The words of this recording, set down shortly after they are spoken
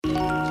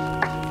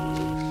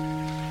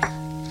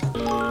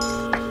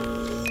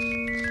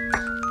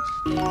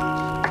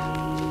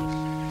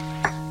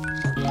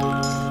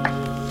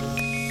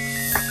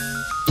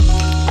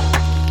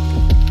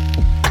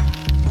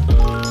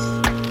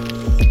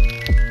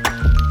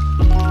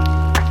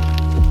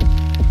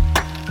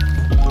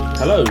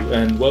Hello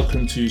and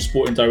welcome to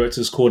Sporting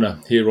Directors Corner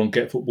here on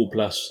Get Football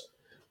Plus,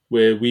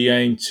 where we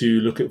aim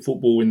to look at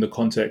football in the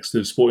context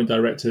of sporting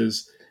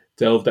directors,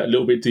 delve that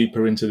little bit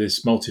deeper into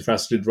this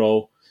multifaceted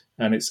role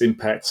and its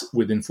impact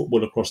within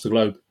football across the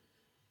globe.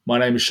 My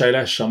name is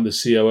Shailesh, I'm the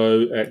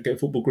COO at Get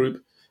Football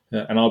Group,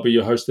 and I'll be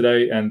your host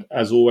today. And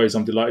as always,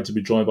 I'm delighted to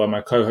be joined by my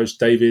co-host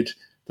David.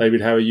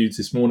 David, how are you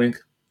this morning?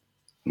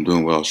 I'm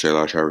doing well,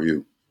 Shailesh. How are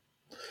you?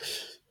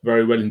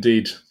 Very well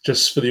indeed.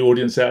 Just for the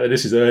audience out there,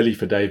 this is early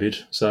for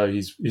David, so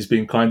he's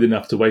been kind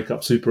enough to wake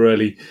up super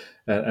early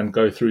and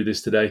go through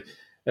this today.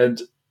 And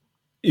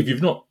if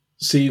you've not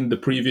seen the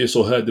previous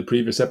or heard the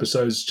previous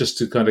episodes, just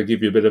to kind of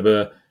give you a bit of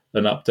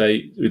an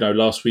update,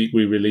 last week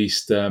we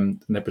released an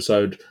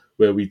episode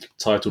where we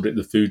titled it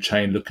 "The Food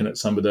Chain," looking at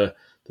some of the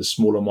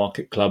smaller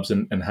market clubs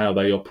and how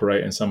they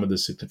operate and some of the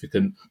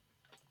significant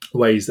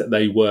ways that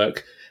they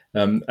work.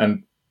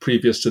 And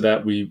previous to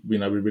that, we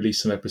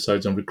released some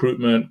episodes on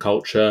recruitment,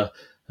 culture,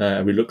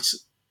 and we looked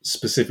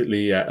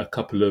specifically at a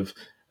couple of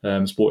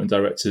sporting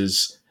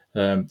directors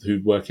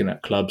who work in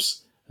at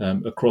clubs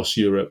across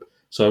Europe.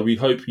 So we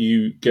hope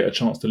you get a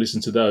chance to listen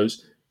to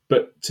those.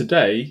 But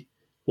today,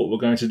 what we're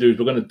going to do is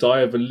we're going to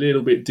dive a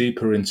little bit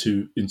deeper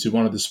into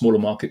one of the smaller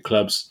market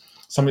clubs,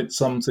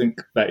 something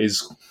that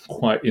is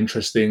quite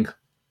interesting.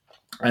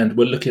 And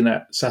we're looking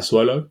at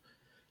Sassuolo.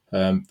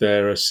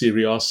 They're a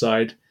Serie A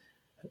side.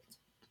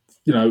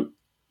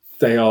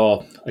 They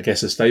are, I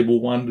guess, a stable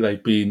one.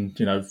 They've been,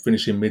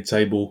 finishing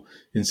mid-table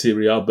in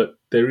Serie A, but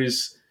there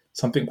is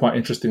something quite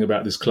interesting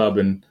about this club,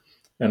 and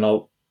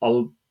I'll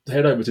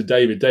head over to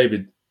David.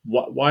 David,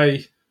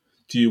 why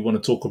do you want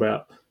to talk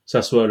about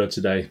Sassuolo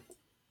today?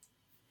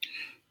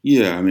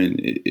 Yeah, I mean,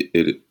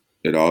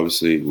 it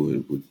obviously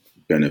would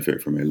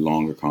benefit from a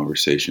longer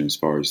conversation as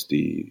far as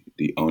the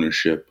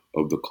ownership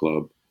of the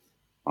club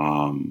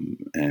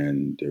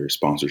and their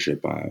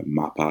sponsorship by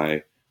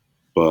Mapai,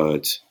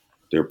 but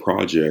their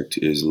project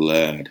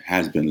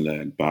has been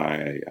led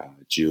by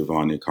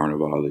Giovanni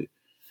Carnevale.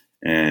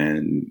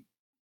 And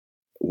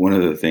one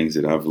of the things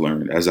that I've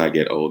learned as I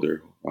get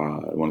older,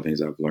 one of the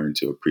things I've learned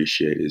to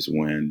appreciate is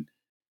when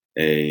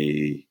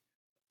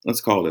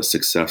let's call it a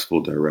successful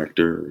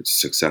director or a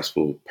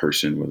successful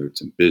person, whether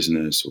it's in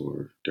business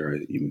or dare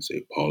I even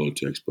say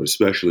politics, but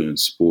especially in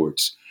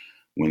sports,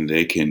 when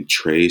they can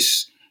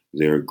trace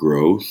their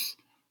growth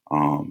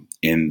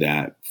in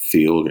that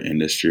field or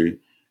industry,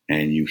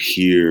 and you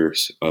hear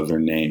other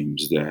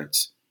names that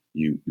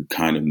you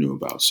kind of knew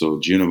about. So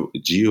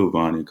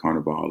Giovanni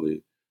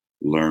Carnevale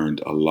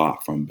learned a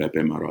lot from Beppe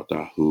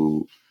Marotta,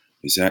 who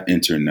is at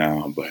Inter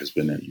now, but has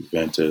been at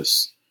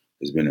Juventus,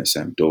 has been at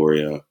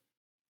Sampdoria,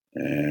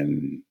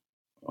 and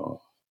a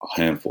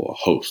a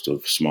host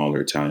of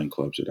smaller Italian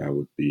clubs that I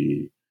would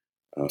be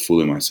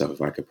fooling myself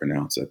if I could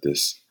pronounce at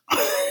this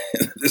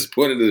at this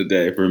point of the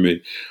day for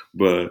me.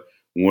 But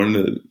one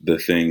of the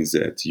things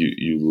that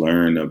you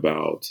learn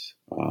about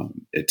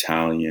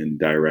Italian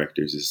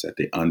directors is that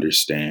they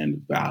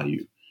understand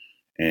value.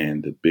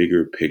 And the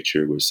bigger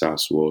picture with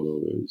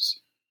Sassuolo is,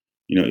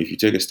 if you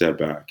take a step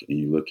back and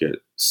you look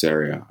at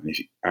Serie A, and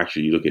if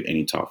you look at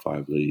any top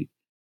five league,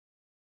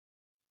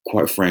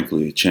 quite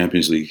frankly,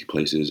 Champions League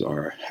places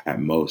are at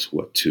most,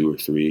 two or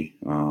three.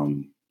 I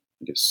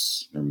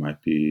guess there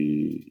might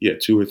be,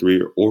 2 or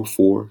 3 or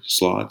 4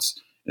 slots.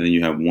 And then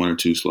you have 1 or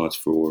 2 slots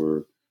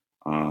for,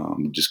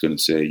 I'm just going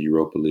to say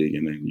Europa League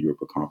and then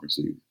Europa Conference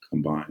League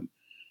combined.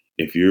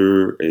 If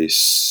you're a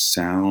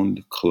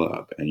sound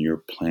club and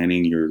you're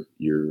planning your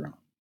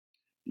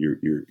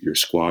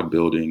squad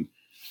building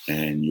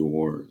and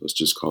let's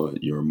just call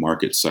it your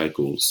market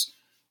cycles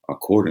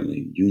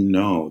accordingly,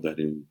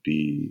 that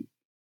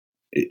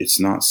it's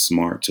not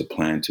smart to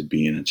plan to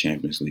be in a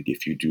Champions League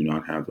if you do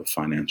not have the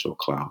financial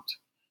clout.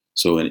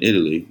 So in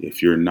Italy,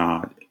 if you're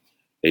not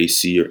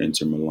AC or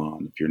Inter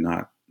Milan, if you're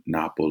not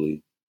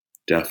Napoli,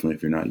 definitely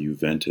if you're not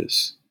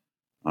Juventus,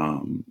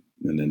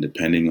 and then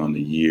depending on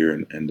the year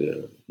and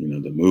the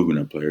the movement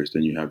of players,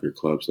 then you have your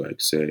clubs like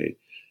say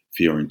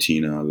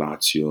Fiorentina,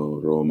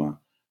 Lazio, Roma.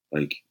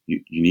 Like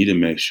you need to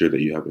make sure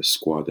that you have a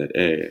squad that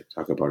I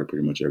talk about it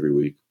pretty much every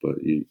week,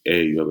 but you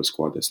have a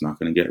squad that's not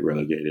going to get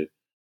relegated.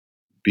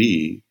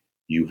 B,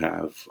 you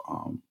have,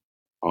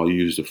 I'll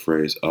use the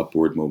phrase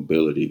upward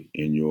mobility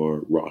in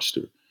your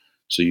roster.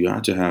 So you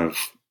have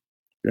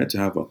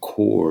a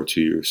core to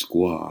your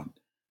squad.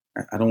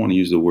 I don't want to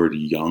use the word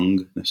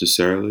young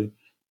necessarily,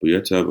 but you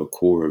have to have a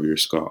core of your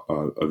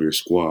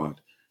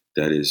squad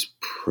that is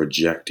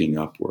projecting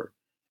upward.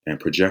 And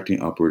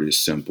projecting upward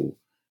is simple.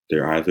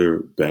 They're either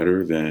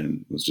better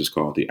than, let's just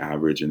call it the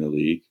average in the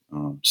league,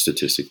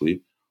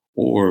 statistically,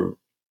 or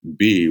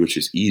B, which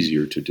is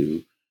easier to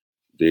do,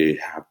 they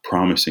have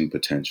promising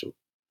potential.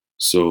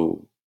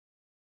 So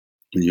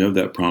when you have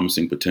that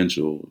promising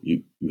potential,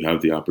 you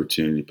have the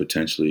opportunity to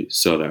potentially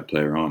sell that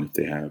player on if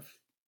they have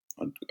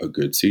a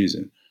good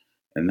season.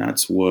 And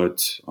that's what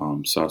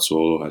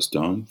Sassuolo has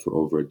done for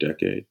over a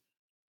decade.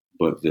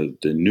 But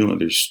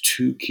there's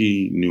 2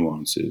 key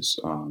nuances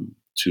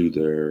to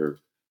their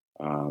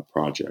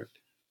project.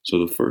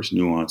 So the first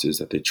nuance is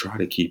that they try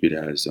to keep it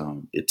as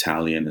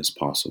Italian as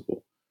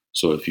possible.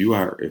 So if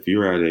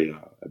you're at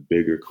a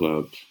bigger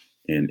club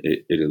in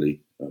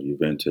Italy,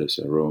 Juventus,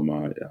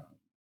 Roma,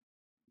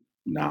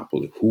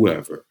 Napoli,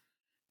 whoever,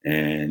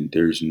 and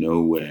there's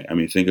no way. I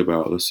mean, think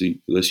about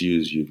let's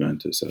use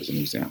Juventus as an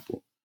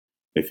example.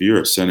 If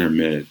you're a center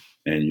mid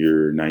and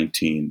you're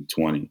 19,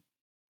 20,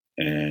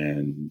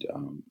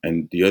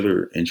 and the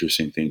other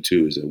interesting thing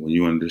too is that when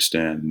you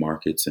understand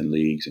markets and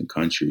leagues and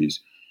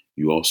countries,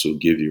 you also you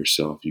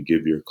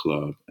give your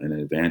club an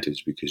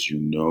advantage because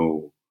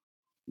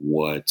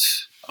what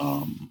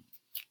um,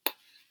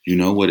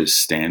 what is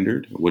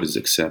standard, what is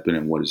accepted,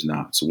 and what is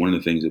not. So one of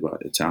the things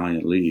about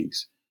Italian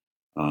leagues,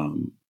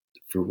 um,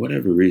 for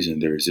whatever reason,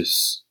 there's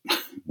this.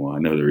 Well, I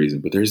know the reason,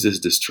 but there's this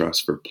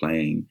distrust for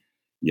playing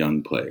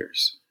young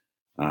players.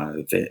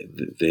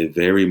 They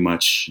very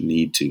much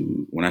need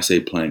to. When I say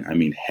playing, I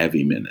mean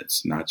heavy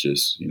minutes, not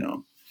just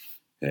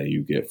that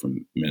you get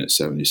from minute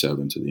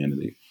 77 to the end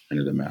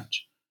of the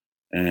match.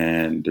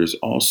 And there's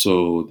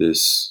also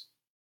this.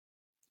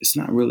 It's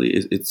not really.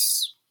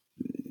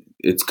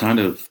 It's kind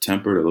of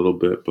tempered a little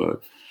bit,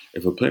 but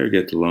if a player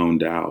gets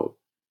loaned out,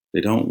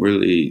 they don't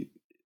really.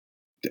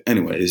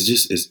 Anyway,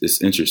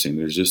 it's interesting.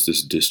 There's just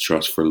this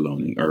distrust for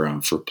loaning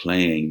around for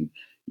playing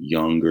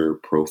younger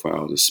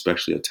profiles,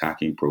 especially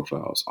attacking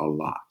profiles, a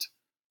lot.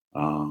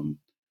 Um,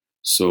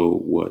 so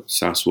what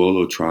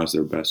Sassuolo tries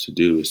their best to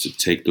do is to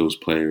take those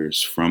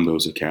players from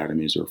those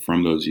academies or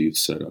from those youth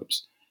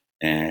setups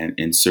and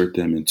insert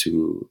them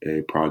into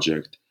a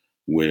project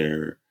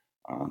where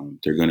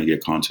they're going to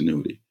get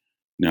continuity.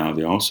 Now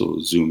they also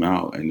zoom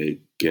out and they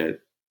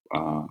get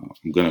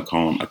I'm going to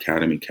call them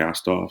academy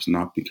castoffs,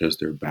 not because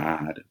they're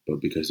bad, but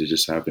because they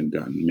just haven't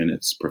gotten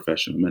minutes,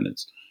 professional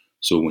minutes.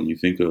 So when you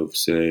think of,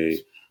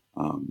 say,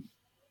 um,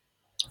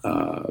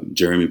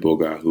 Jeremy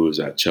Boga, who was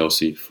at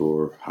Chelsea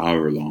for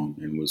however long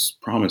and was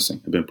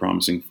promising, had been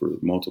promising for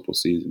multiple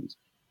seasons.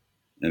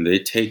 And they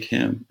take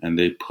him and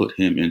they put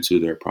him into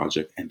their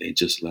project and they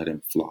just let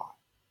him fly,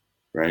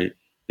 right?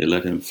 They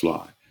let him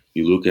fly.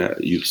 You look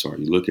at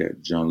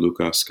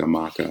Gianluca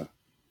Scamacca,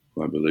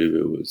 who I believe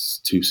it was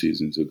 2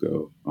 seasons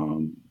ago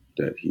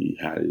that he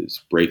had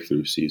his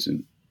breakthrough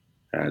season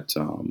at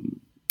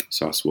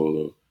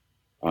Sassuolo.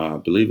 I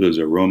believe it was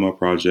a Roma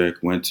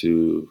project, went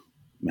to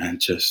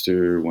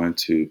Manchester, went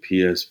to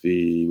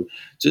PSV,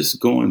 just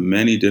going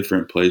many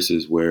different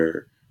places where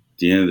at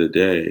the end of the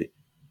day,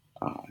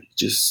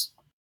 just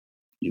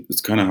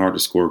it's kind of hard to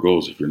score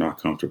goals if you're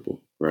not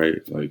comfortable,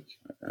 right? Like,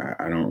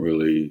 I don't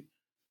really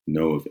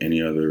know of any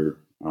other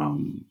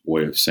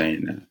way of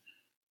saying that.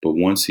 But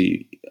once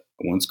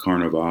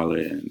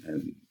Carnevale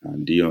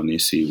and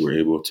Dionisi were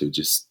able to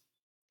just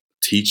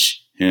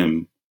teach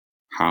him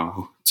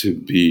how to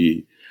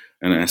be,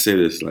 and I say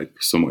this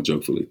like somewhat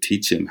jokefully,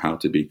 teach him how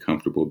to be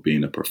comfortable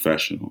being a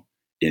professional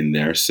in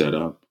their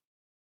setup.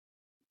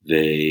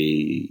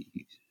 They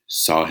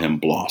saw him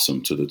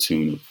blossom to the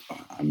tune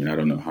of, I mean, I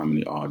don't know how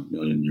many odd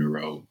million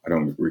euro. I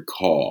don't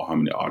recall how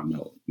many odd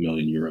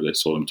million euro they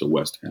sold him to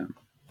West Ham.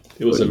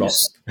 It was But a lot.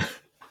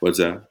 what's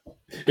that?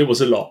 It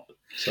was a lot.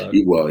 So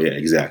Well, yeah,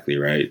 exactly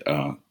right.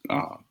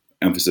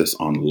 Emphasis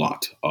on a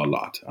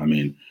lot. I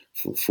mean,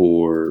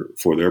 for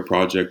their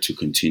project to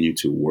continue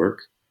to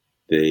work,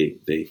 they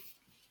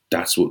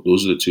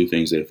those are the two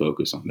things they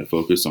focus on. They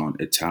focus on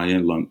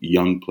Italian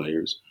young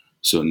players.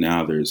 So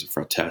now there's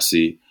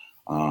Fratesi.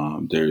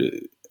 There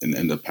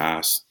in the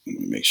past. Let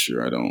me make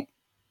sure I don't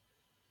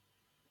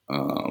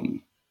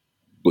um,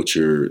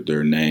 butcher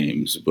their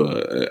names,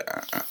 but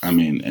I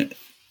mean,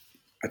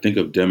 I think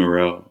of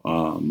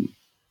Demirel.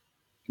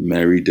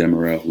 Mary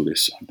Demirel,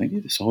 I think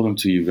they sold him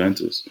to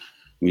Juventus.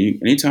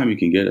 Anytime you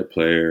can get a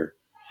player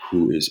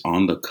who is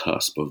on the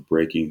cusp of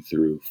breaking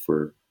through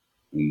for,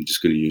 I'm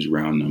just going to use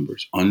round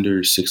numbers,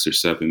 under 6 or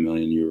 7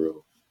 million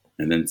euro,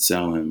 and then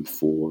sell him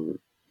for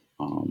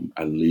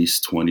at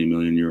least 20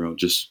 million euro,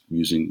 just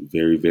using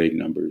very vague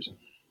numbers,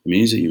 it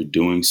means that you're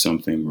doing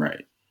something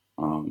right.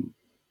 Um,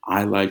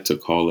 I like to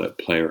call it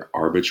player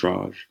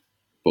arbitrage,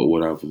 but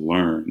what I've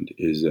learned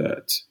is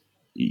that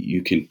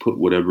you can put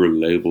whatever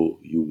label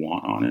you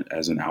want on it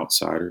as an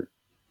outsider.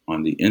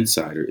 On the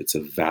insider, it's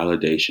a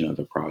validation of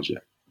the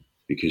project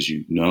because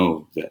you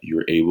know that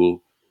you're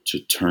able to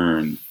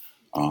turn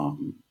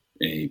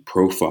a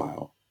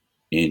profile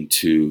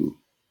into,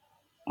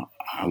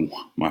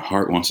 my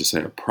heart wants to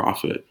say a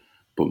profit,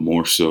 but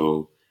more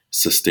so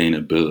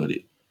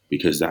sustainability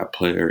because that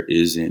player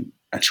isn't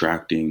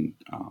attracting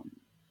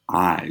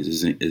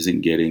eyes,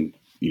 isn't getting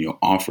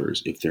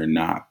offers if they're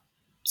not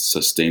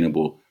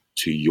sustainable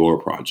to your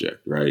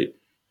project, right?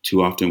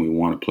 Too often we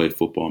want to play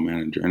football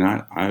manager, and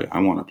I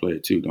want to play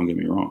it too. Don't get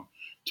me wrong.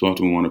 Too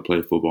often we want to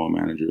play football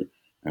manager,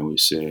 and we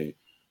say,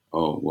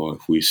 "Oh, well,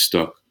 if we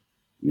stuck,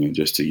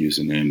 just to use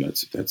a name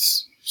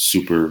that's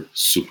super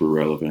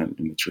relevant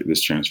in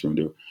this transfer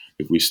window,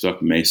 if we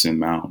stuck Mason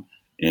Mount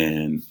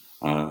in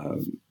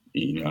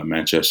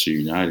Manchester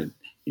United,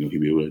 he'd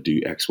be able to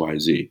do X, Y,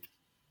 Z.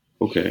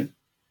 Okay,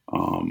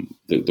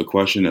 The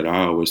question that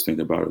I always think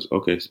about is,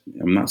 okay,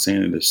 I'm not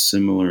saying that they're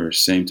similar,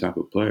 same type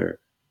of player,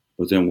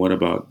 but then what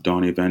about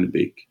Donny van de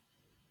Beek,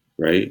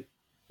 right?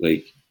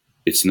 Like,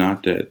 it's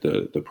not that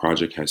the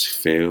project has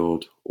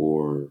failed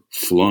or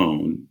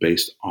flown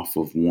based off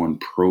of one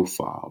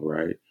profile,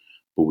 right?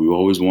 But we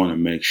always want to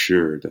make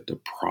sure that the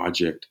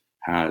project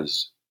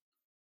has,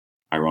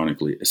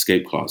 ironically,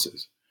 escape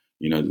clauses.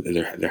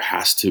 There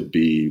has to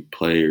be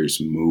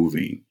players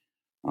moving,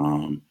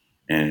 um,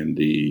 and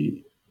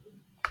I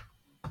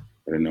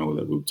don't know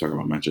that we'll talk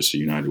about Manchester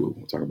United, we'll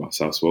talk about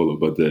Sassuolo,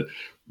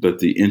 but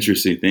the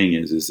interesting thing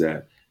is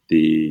that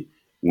the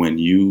when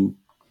you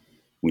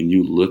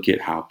look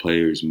at how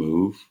players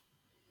move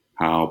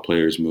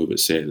at,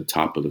 say, the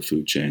top of the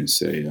food chain,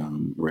 say,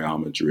 Real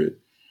Madrid,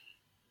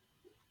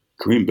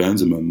 Karim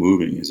Benzema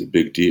moving is a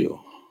big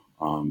deal,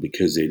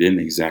 because they didn't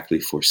exactly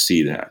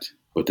foresee that,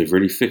 but they've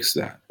already fixed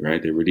that,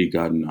 right? They've already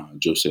gotten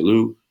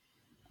Joselu.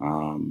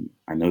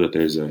 I know that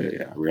there's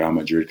a Real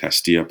Madrid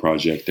Castilla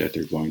project that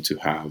they're going to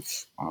have,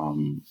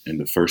 in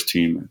the first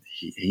team.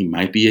 He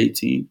might be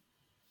 18,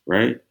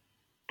 right?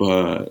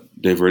 But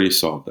they've already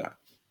solved that.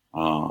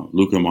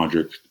 Luka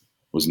Modric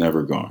was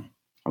never gone.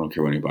 I don't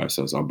care what anybody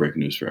says. I'll break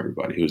news for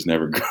everybody. He was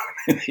never going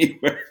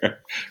anywhere,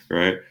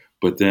 right?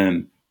 But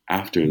then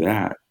after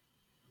that,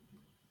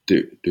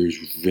 there's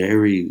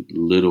very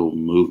little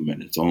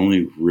movement. It's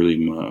only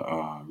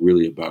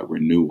really about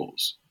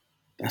renewals.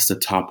 That's the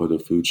top of the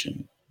food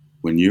chain.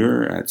 When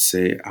you're at,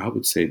 say, I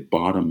would say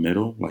bottom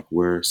middle, like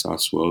where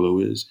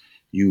Sassuolo is,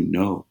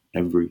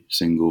 every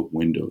single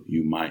window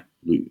you might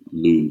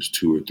lose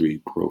two or three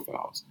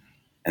profiles.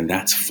 And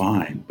that's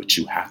fine, but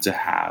you have to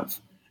have,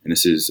 and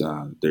this is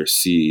their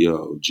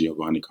CEO,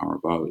 Giovanni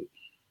Carnevale,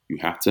 you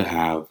have to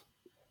have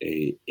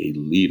a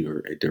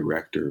leader, a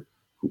director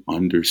who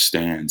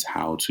understands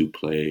how to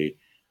play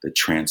the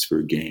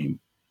transfer game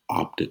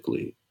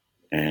optically.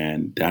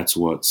 And that's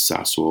what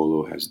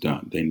Sassuolo has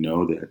done. They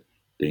know that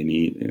they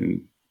need,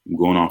 and I'm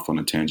going off on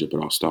a tangent,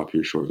 but I'll stop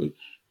here shortly.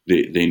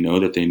 They know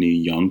that they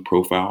need young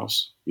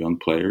profiles, young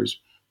players,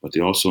 but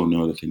they also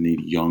know that they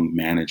need young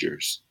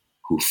managers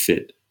who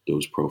fit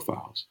those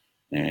profiles.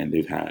 And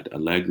they've had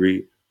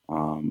Allegri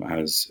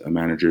as a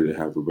manager. They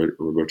have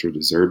Roberto De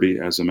Zerbi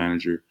as a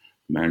manager.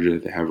 The manager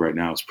that they have right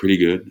now is pretty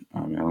good.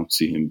 I mean, I don't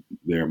see him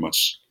there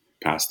much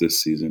past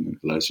this season.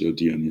 Alessio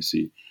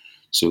Dionisi.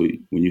 So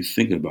when you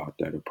think about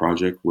that, a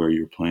project where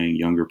you're playing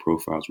younger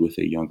profiles with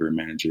a younger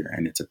manager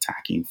and it's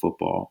attacking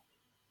football,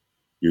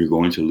 you're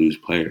going to lose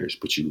players,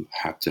 but you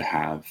have to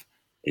have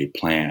a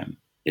plan.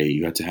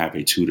 You have to have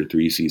a 2 to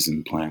 3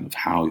 season plan of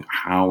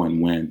how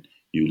and when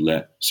you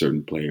let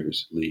certain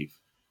players leave.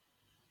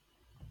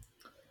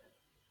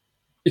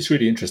 It's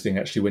really interesting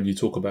actually when you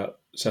talk about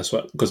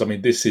Sassuolo, because I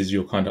mean this is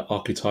your kind of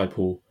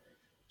archetypal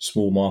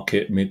small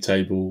market mid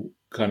table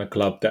kind of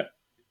club that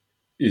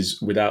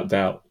is without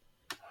doubt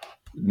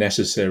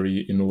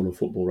necessary in all of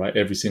football, right?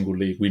 Every single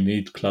league, we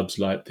need clubs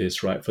like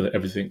this, right, for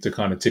everything to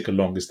kind of tick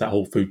along. It's that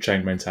whole food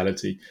chain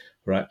mentality,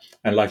 right?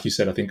 And like you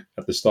said, I think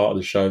at the start of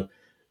the show,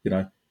 you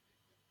know,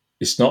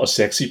 it's not a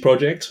sexy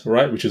project,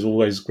 right, which is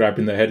always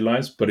grabbing the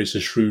headlines, but it's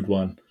a shrewd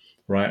one,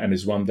 right? And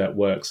it's one that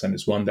works and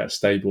it's one that's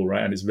stable,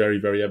 right? And it's very,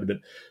 very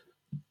evident.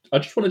 I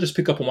just want to just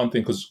pick up on one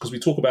thing because we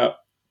talk about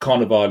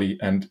Carnevale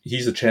and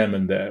he's the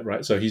chairman there,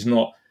 right? So he's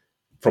not,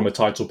 from a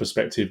title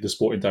perspective, the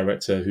sporting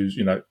director who's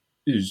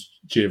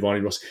Giovanni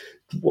Rossi.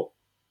 What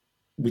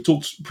we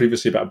talked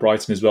previously about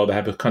Brighton as well. They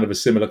have a kind of a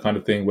similar kind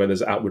of thing where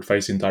there's outward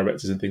facing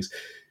directors and things.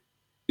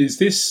 Is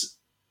this?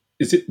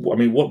 Is it? I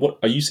mean, what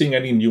are you seeing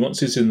any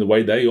nuances in the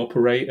way they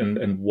operate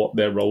and what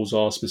their roles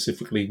are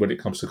specifically when it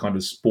comes to kind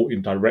of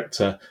sporting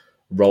director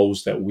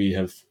roles that we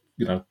have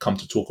come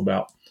to talk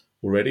about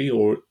already?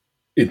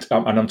 And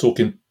I'm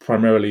talking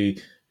primarily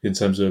in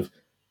terms of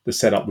the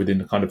setup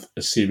within a kind of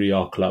a Serie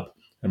A club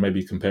and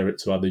maybe compare it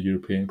to other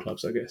European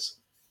clubs, I guess.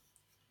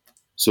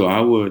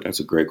 So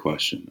that's a great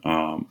question.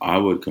 I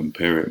would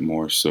compare it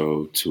more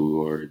so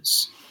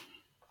towards,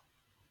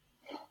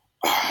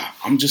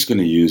 I'm just going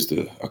to use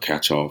a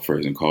catch-all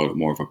phrase and call it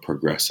more of a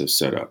progressive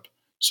setup.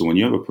 So when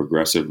you have a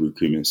progressive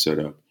recruitment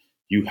setup,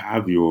 you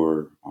have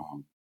your,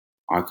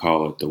 I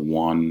call it the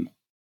one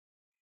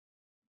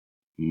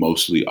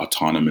mostly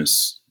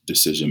autonomous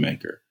decision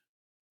maker.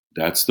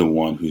 That's the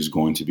one who's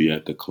going to be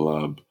at the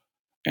club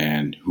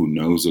and who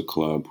knows the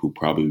club, who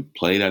probably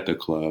played at the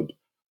club,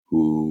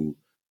 who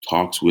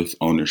talks with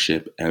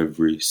ownership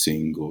every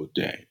single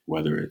day,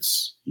 whether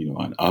it's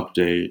an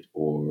update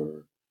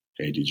or,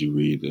 hey, did you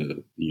read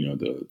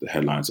the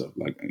headlines of,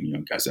 like,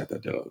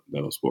 Gazzetta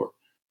dello Sport,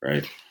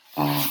 right?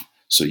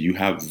 So you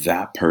have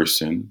that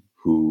person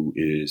who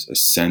is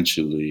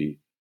essentially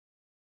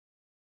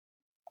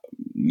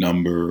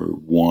number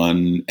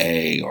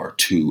 1A or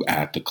 2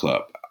 at the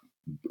club,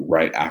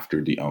 right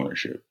after the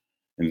ownership.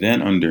 And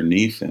then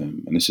underneath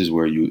him, and this is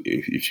where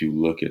if you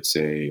look at,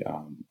 say,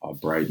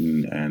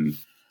 Brighton, and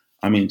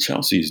I mean,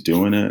 Chelsea's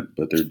doing it,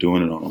 but they're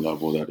doing it on a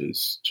level that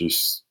is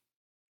just,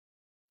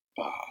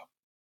 uh,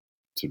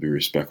 to be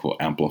respectful,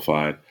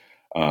 amplified.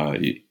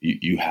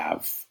 You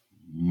have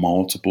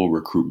multiple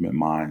recruitment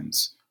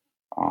minds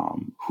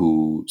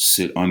who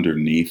sit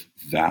underneath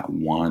that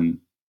one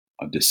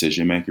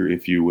decision maker,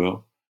 if you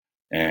will,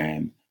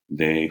 and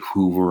they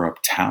hoover up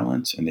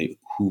talent and they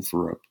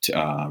hoover up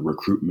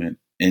recruitment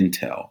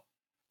intel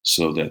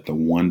so that the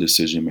one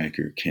decision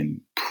maker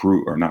can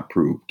prove or not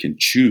prove, can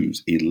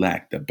choose,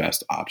 elect the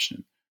best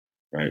option,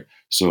 right?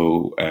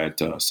 So at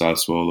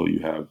Sassuolo, you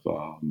have,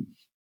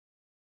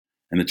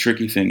 and the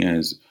tricky thing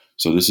is,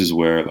 so this is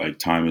where like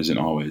time isn't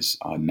always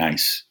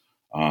nice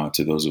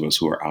to those of us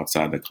who are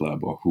outside the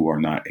club or who are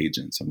not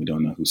agents, and we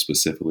don't know who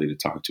specifically to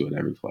talk to at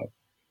every club.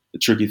 The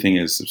tricky thing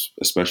is,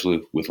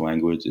 especially with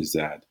language, is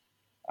that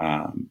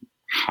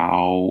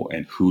how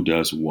and who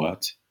does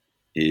what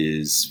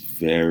is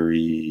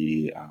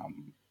very.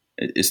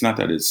 It's not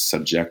that it's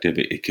subjective.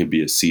 It could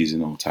be a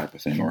seasonal type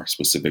of thing or a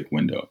specific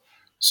window.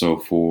 So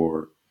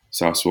for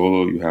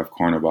Sassuolo, you have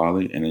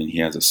Carnevale, and then he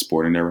has a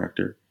sporting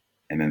director,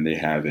 and then they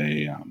have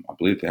I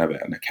believe they have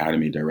an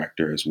academy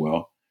director as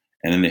well,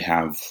 and then they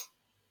have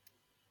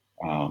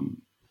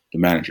the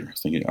manager.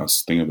 I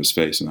was thinking of his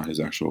face and not his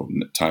actual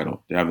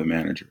title. They have the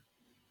manager.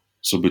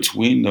 So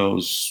between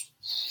those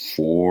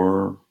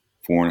four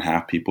and a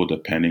half people,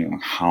 depending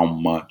on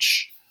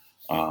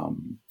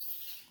um,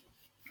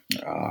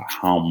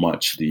 how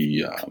much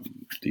the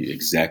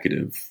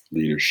executive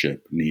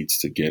leadership needs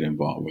to get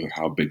involved, or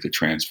how big the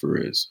transfer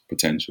is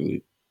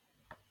potentially,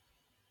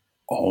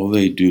 all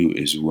they do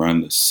is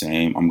run the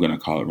same. I'm going to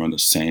call it run the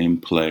same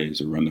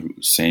plays or run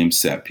the same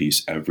set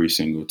piece every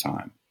single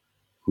time.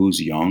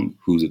 Who's young,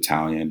 who's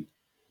Italian,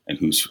 and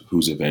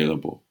who's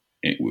available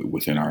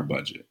within our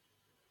budget.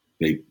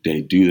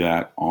 They do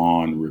that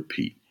on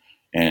repeat.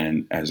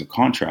 And as a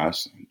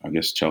contrast, I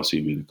guess Chelsea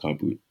would be the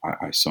club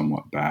I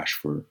somewhat bash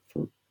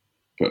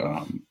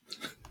um,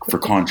 for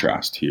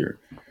contrast here.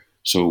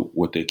 So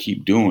what they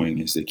keep doing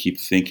is they keep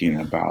thinking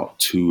about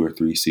 2 or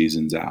 3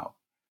 seasons out,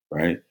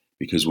 right?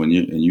 Because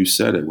you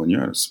said it, when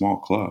you're at a small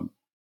club,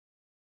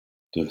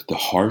 the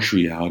harsh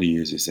reality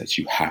is that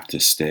you have to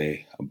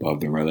stay above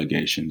the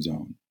relegation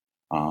zone.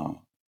 Uh,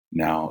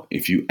 Now,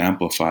 if you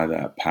amplify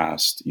that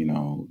past,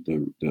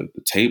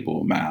 the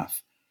table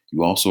math,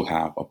 you also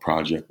have a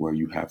project where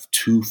you have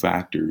two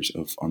factors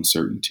of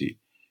uncertainty.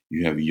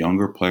 You have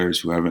younger players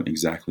who haven't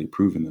exactly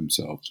proven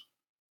themselves,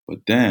 but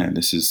then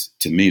this is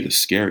to me the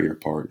scarier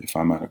part. If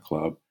I'm at a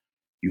club,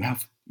 you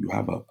have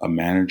a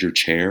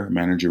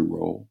manager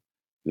role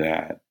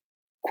that,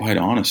 quite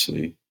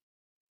honestly,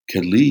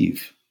 could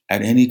leave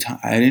at any time,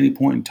 at any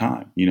point in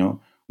time.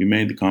 We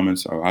made the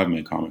comments, or I've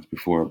made comments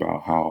before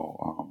about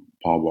how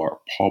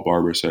Paul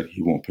Barber said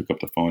he won't pick up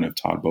the phone if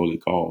Todd Bowley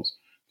calls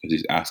because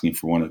he's asking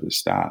for one of his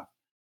staff.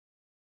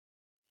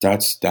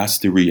 That's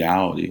the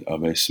reality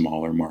of a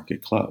smaller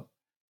market club.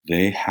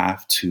 They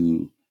have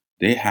to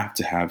they have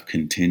to have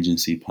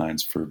contingency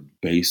plans for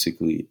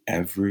basically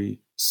every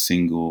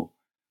single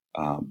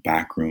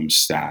backroom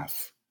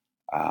staff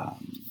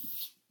um,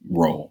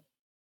 role.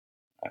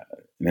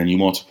 And then you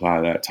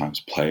multiply that times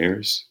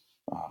players,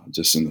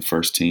 just in the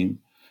first team.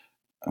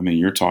 I mean,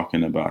 you're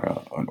talking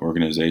about an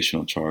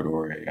organizational chart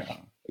or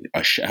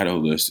a shadow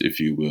list, if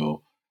you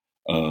will,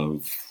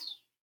 of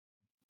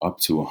up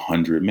to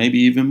 100, maybe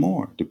even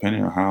more,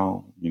 depending on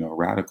how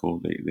radical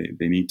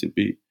they need to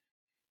be.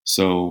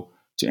 So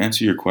to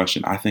answer your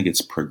question, I think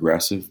it's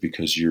progressive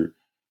because you're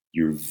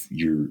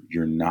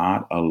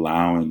not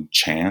allowing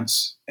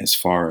chance as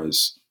far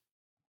as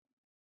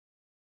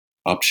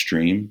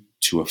upstream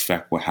to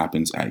affect what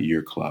happens at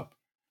your club,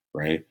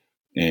 right?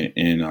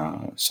 In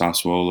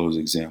Sassuolo's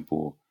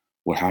example,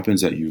 what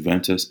happens at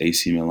Juventus,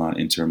 AC Milan,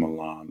 Inter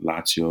Milan,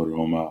 Lazio,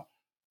 Roma,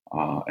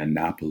 and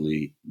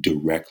Napoli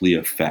directly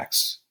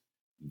affects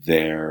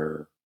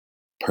their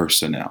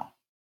personnel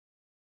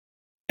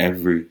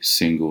every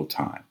single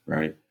time,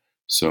 right?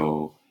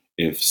 So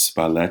if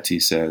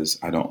Spalletti says,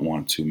 I don't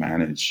want to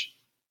manage,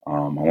 I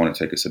want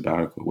to take a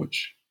sabbatical,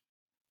 which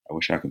I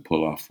wish I could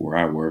pull off where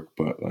I work,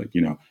 but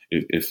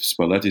if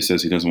Spalletti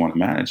says he doesn't want to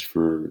manage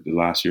for the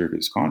last year of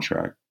his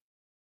contract,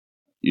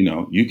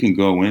 you can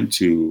go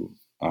into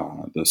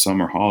the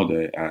summer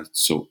holiday at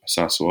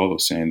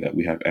Sassuolo saying that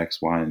we have X,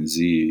 Y, and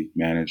Z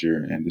manager,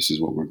 and this is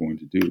what we're going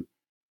to do.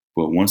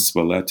 But once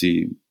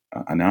Spalletti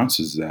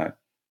announces that,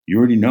 you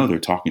already know they're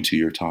talking to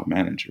your top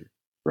manager,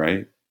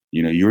 right?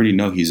 You already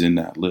know he's in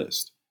that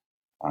list.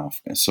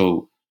 And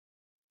so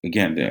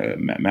again, the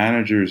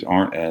managers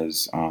aren't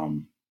as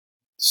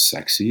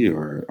sexy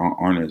or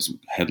aren't as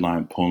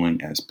headline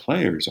pulling as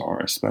players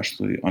are,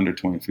 especially under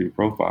 23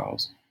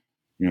 profiles.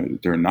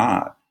 They're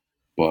not,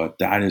 but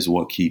that is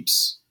what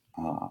keeps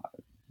uh,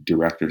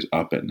 directors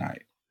up at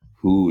night.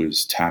 Who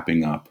is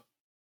tapping up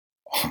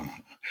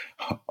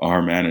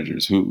our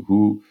managers?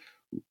 Who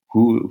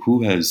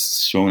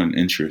has shown an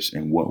interest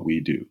in what we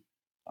do,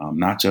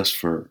 not just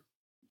for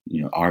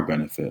our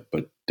benefit,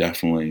 but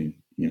definitely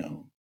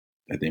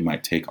that they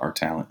might take our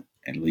talent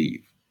and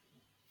leave.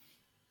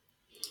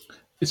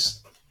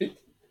 It's, it,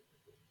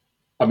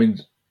 I mean,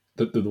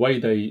 the way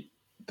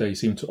they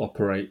seem to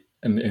operate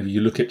and if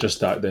you look at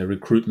just like their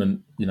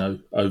recruitment,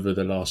 over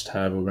the last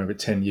however, remember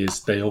 10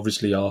 years, they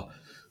obviously are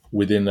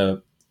within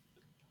a,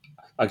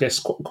 I guess,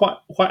 quite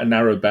a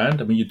narrow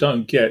band. I mean, you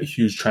don't get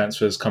huge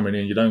transfers coming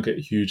in, you don't get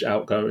huge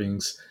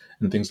outgoings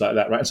and things like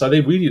that, right? So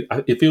they really,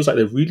 it feels like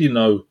they really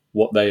know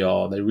what they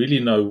are, they really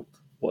know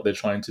what they're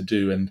trying to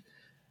do, and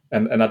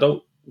I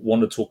don't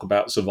want to talk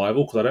about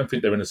survival because I don't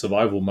think they're in a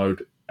survival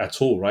mode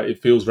at all, right?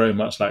 It feels very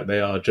much like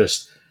they are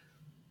just,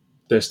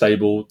 they're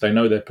stable, they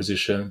know their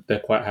position,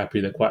 they're quite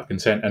happy, they're quite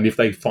content. And if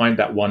they find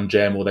that one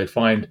gem or they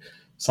find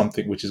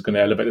something which is going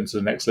to elevate them to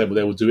the next level,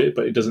 they will do it.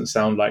 But it doesn't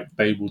sound like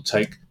they will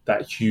take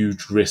that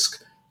huge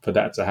risk for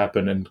that to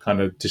happen and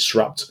kind of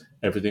disrupt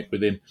everything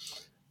within.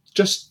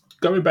 Just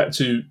going back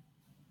to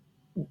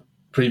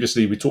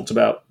previously, we talked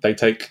about they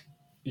take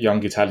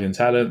young Italian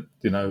talent,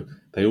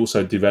 they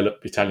also develop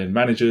Italian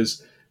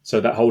managers.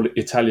 So that whole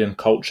Italian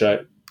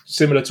culture,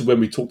 similar to when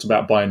we talked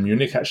about Bayern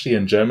Munich actually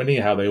in Germany,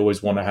 how they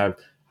always want to have,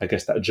 I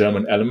guess, that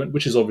German element,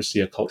 which is obviously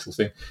a cultural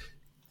thing.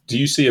 Do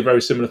you see a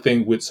very similar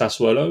thing with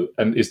Sassuolo?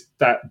 And is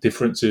that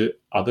different to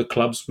other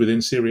clubs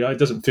within Serie A? It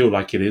doesn't feel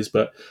like it is,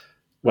 but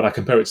when I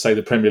compare it to, say,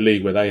 the Premier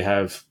League, where they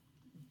have,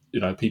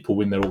 people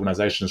win their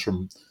organisations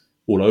from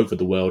all over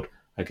the world,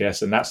 I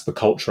guess, and that's the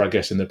culture, I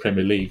guess, in the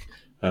Premier League,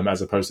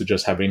 as opposed to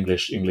just have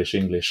English, English,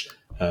 English.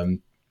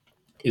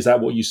 Is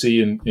that what you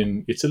see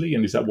in Italy,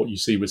 and is that what you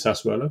see with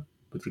Sassuolo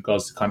with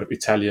regards to kind of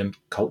Italian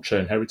culture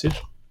and heritage?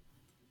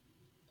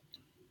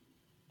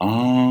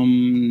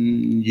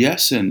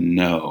 Yes and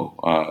no.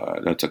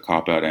 That's a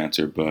cop out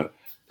answer, but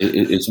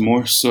it's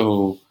more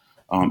so.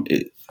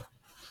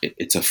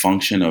 It's a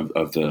function of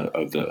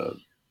the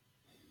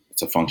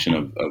it's a function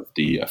of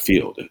the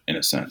field in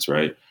a sense,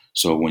 right?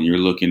 So when you're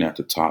looking at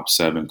the top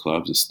seven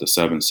clubs, it's the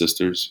seven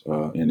sisters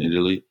in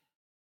Italy.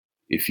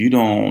 If you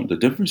don't, the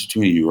difference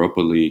between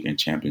Europa League and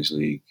Champions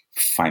League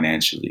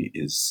financially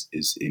is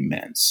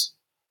immense,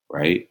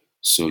 right?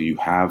 So you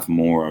have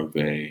more of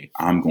a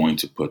I'm going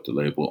to put the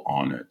label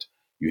on it.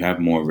 You have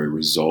more of a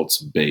results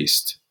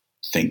based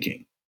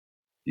thinking.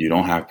 You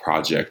don't have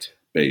project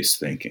based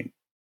thinking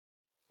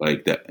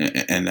like that,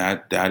 and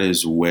that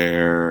is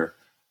where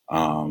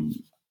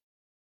um,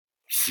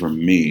 for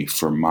me,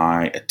 for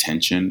my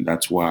attention,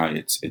 that's why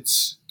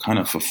it's kind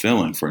of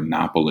fulfilling for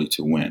Napoli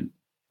to win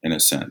in a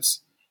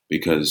sense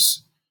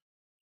because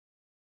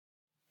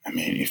I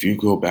mean, if you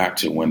go back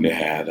to when they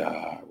had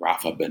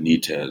Rafa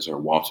Benitez or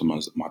Walter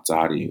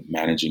Mazzarri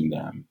managing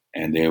them,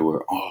 and they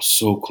were all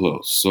so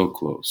close, so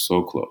close,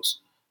 so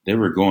close. They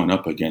were going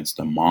up against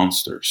the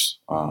monsters,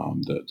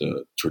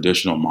 the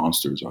traditional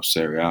monsters of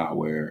Serie A.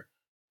 Where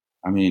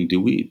I mean,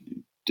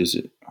 does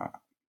it?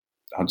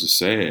 I'll just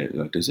say it.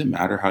 Like, does it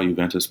matter how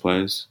Juventus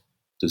plays?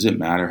 Does it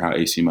matter how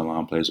AC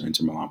Milan plays or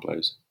Inter Milan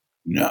plays?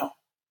 No.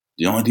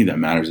 The only thing that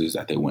matters is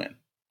that they win.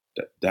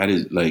 That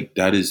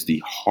is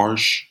the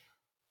harsh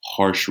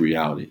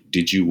reality.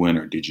 Did you win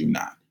or did you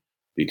not?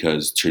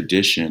 Because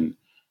tradition,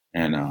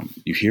 and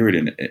you hear it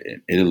in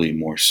Italy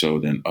more so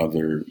than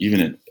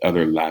even in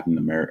other Latin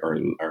America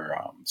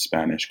or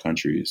Spanish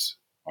countries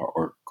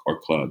or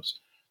clubs.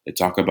 They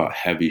talk about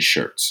heavy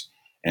shirts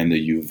and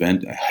the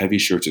event heavy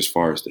shirts as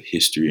far as the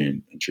history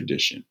and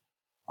tradition.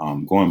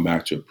 Going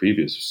back to a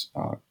previous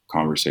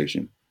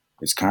conversation,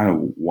 it's kind of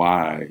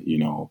why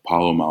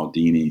Paolo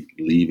Maldini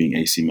leaving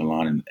AC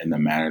Milan in the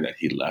manner that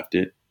he left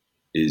it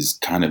is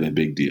kind of a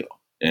big deal.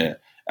 Yeah,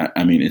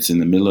 I mean, it's in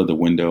the middle of the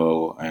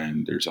window,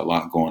 and there's a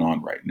lot going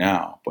on right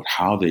now. But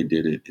how they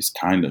did it is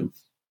kind of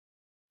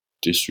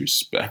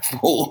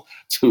disrespectful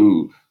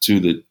to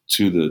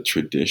the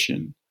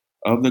tradition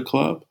of the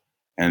club,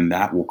 and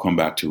that will come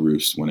back to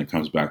roost when it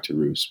comes back to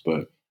roost.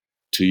 But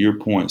to your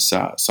point,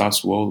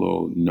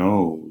 Sassuolo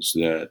knows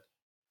that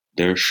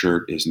their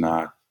shirt is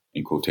not,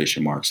 in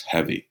quotation marks,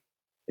 heavy.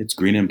 It's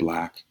green and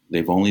black.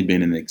 They've only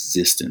been in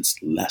existence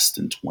less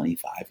than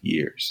 25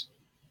 years.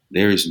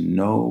 There is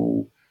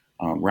no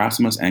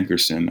Rasmus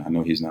Ankerson. I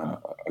know he's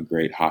not a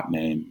great hot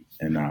name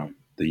in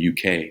the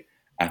UK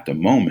at the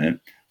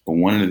moment, but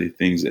one of the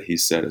things that he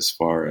said as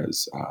far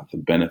as the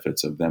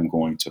benefits of them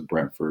going to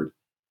Brentford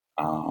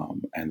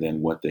and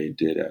then what they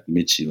did at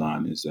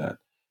Midtjylland is that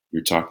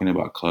you're talking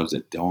about clubs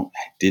that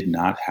did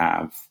not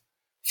have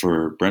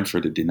for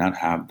Brentford that did not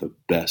have the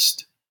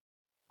best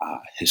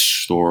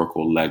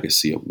historical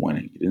legacy of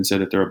winning. He didn't say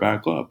that they're a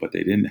bad club, but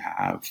they didn't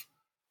have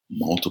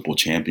multiple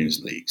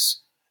Champions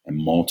Leagues and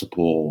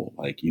multiple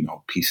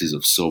pieces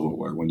of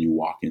silverware when you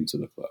walk into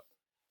the club.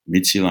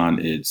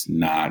 Midtjylland is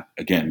not.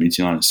 Again,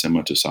 Midtjylland is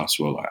similar to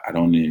Sassuolo. I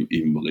don't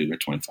even believe they're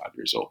 25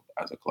 years old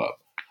as a club.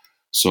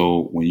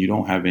 So when you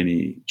don't have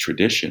any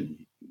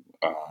tradition,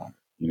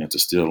 to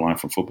steal a line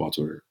from football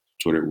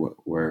Twitter,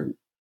 where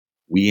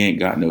we ain't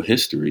got no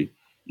history,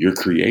 you're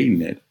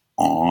creating it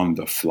on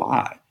the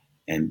fly,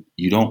 and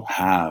you don't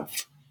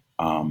have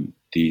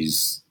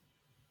these,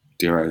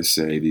 dare I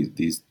say,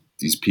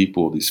 these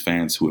people, these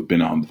fans who have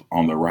been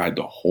on the ride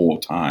the whole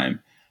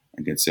time,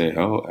 and can say,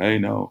 "Oh, hey,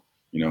 no,"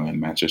 in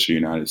Manchester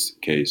United's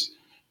case,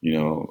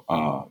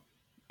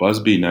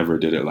 Busby never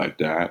did it like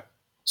that.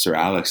 Sir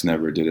Alex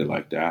never did it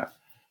like that.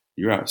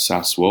 you're at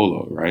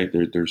Sassuolo, right?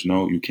 There's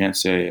no, you can't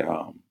say,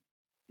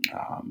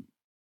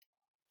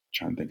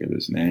 trying to think of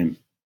his name,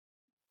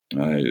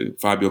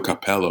 Fabio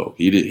Capello.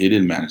 He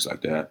didn't manage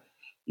like that.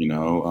 You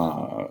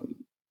know,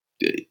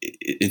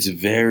 it's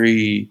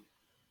very,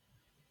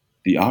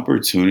 the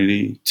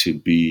opportunity to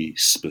be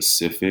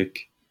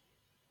specific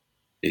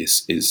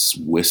is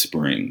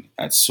whispering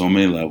at so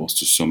many levels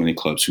to so many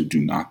clubs who do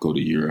not go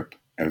to Europe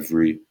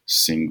every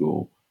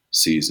single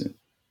season.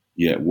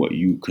 Yet what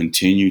you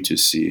continue to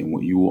see and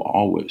what you will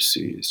always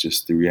see is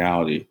just the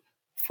reality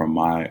from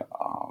my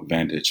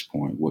vantage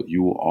point. What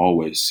you will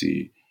always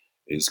see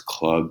is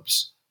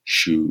clubs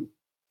shoot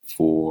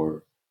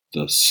for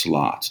the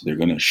slot. They're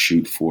going to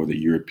shoot for the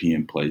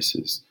European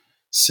places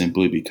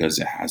simply because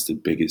it has the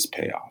biggest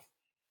payoff.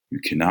 You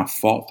cannot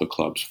fault the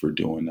clubs for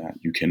doing that.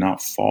 You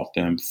cannot fault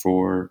them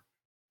for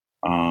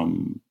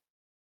um,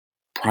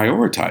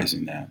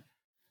 prioritizing that.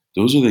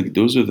 Those are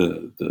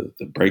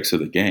the breaks of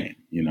the game,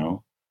 you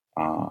know.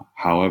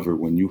 However,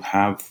 when you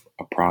have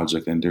a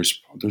project, and there's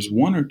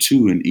one or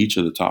two in each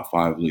of the top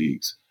five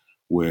leagues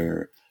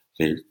where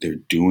they're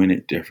doing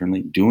it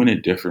differently. Doing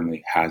it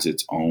differently has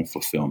its own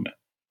fulfillment,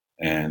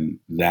 and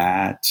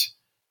that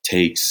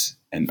takes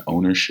an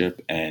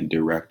ownership and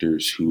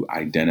directors who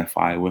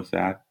identify with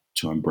that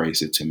to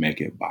embrace it to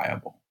make it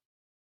viable.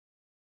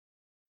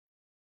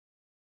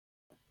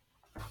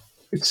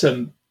 It's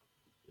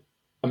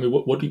I mean,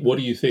 what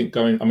do you think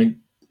going? I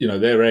mean,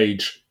 their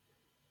age,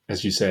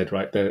 as you said,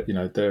 right?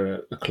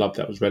 They're a club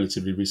that was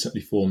relatively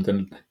recently formed,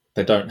 and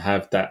they don't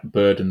have that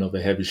burden of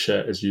a heavy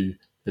shirt, as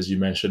you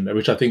mentioned,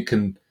 which I think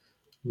can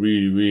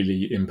really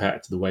really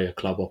impact the way a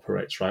club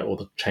operates, right? Or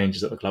the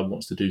changes that the club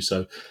wants to do.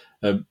 So,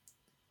 um,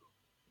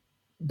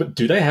 but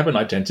do they have an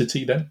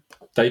identity then,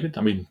 David?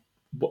 I mean,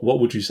 what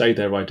would you say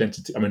their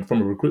identity? I mean,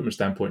 from a recruitment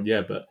standpoint,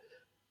 yeah, but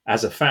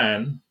as a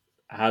fan,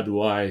 how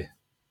do I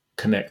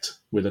connect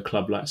with a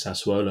club like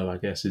Sassuolo? I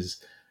guess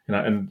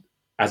and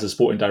as a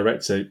sporting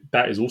director,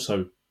 that is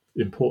also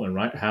important,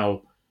 right?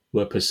 How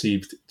we're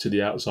perceived to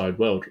the outside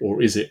world,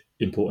 or is it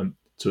important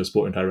to a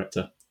sporting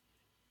director?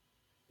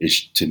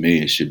 To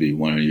me, it should be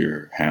one of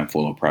your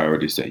handful of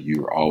priorities that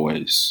you're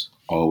always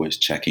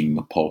checking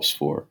the pulse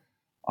for.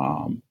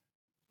 Um,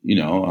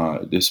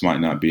 this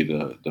might not be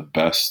the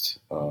best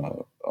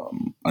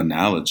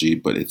analogy,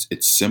 but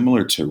it's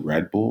similar to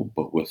Red Bull,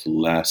 but with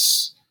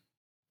less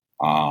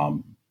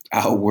um,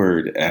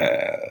 outward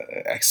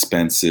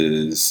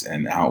expenses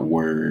and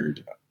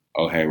outward.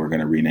 Oh, hey, we're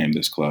going to rename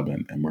this club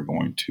and we're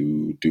going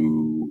to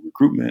do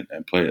recruitment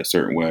and play a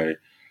certain way,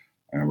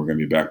 and we're going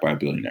to be backed by a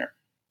billionaire.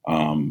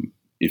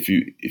 If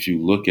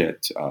you look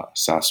at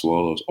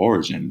Sassuolo's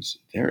origins,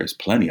 there is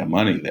plenty of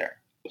money there,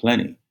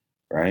 plenty,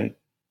 right?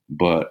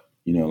 But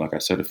like I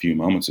said a few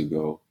moments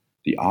ago,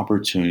 the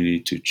opportunity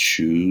to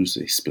choose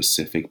a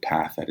specific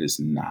path that is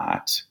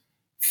not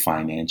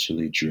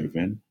financially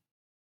driven,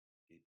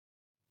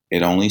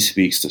 it only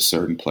speaks to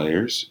certain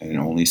players and it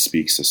only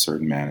speaks to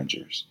certain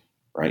managers,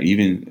 right?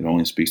 Even it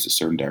only speaks to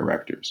certain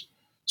directors.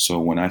 So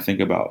when I think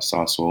about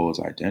Sassuolo's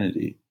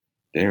identity,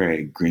 they're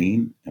a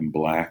green and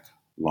black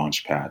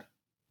launch pad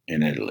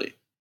in Italy.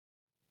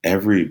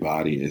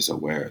 Everybody is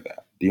aware of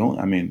that.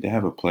 They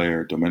have a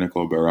player,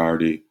 Domenico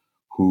Berardi,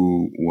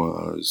 who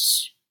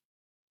was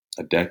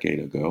a decade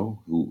ago,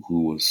 who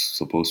was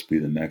supposed to be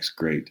the next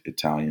great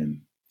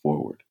Italian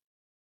forward.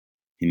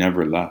 He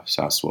never left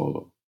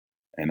Sassuolo.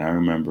 And I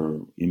remember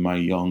in my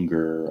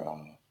younger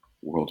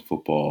world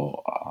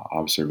football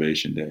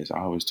observation days,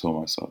 I always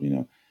told myself,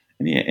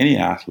 any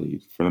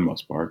athlete, for the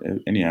most part,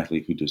 any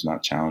athlete who does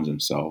not challenge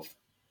himself,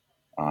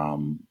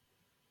 um,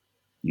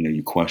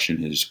 you question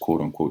his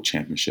quote unquote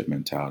championship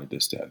mentality,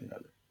 this, that, and the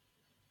other.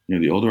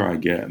 The older I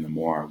get and the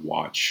more I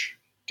watch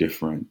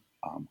different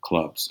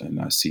clubs and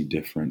I see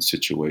different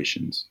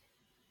situations,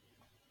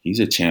 he's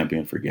a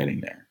champion for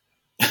getting there.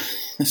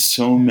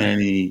 So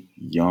many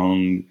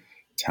young,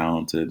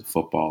 talented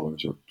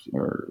footballers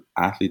or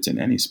athletes in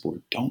any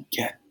sport don't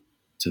get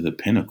to the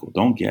pinnacle,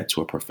 don't get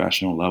to a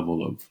professional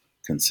level of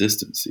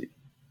consistency.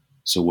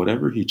 So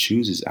whatever he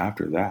chooses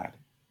after that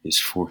is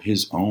for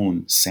his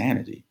own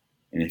sanity.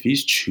 And if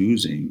he's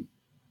choosing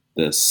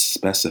the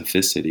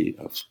specificity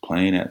of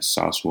playing at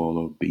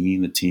Sassuolo,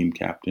 being the team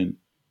captain,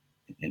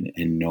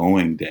 and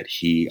knowing that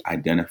he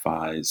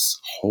identifies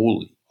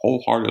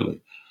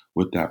wholeheartedly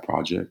with that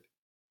project,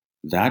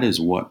 that is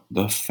what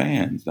the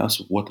fans, that's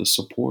what the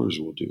supporters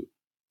will do.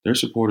 Their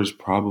supporters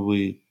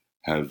probably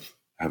have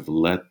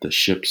let the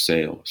ship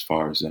sail as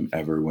far as them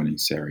ever winning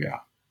Serie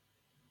A.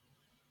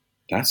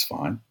 That's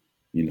fine,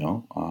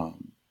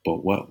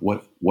 but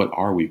what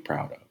are we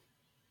proud of?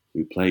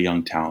 We play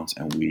young talents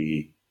and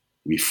we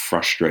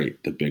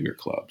frustrate the bigger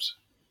clubs.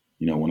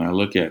 When I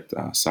look at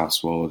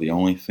Sassuolo,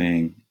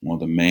 one of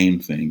the main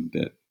thing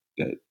that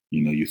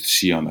you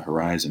see on the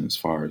horizon as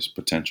far as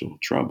potential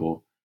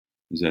trouble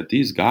is that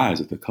these guys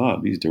at the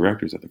club, these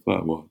directors at the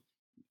club, well,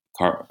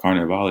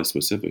 Carnevale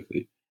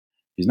specifically,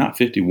 he's not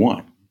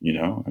 51. He's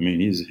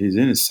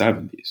in his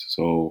 70s.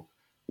 So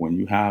when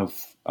you have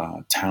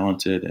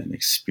talented and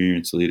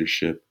experienced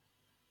leadership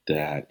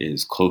that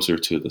is closer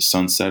to the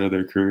sunset of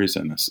their careers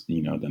and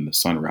than the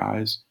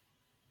sunrise,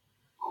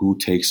 who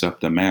takes up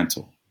the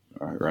mantle,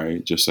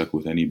 right? Just like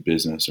with any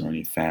business or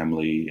any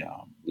family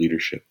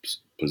leadership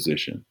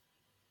position.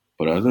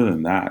 But other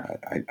than that,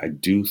 I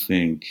do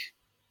think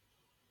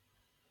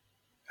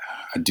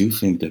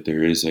that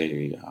there is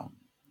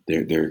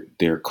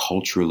they're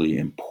culturally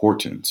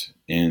important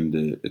in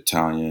the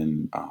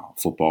Italian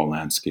football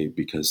landscape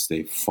because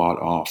they've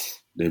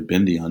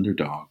been the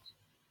underdog.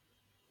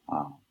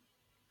 Um,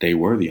 they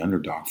were the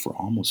underdog for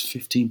almost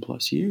 15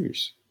 plus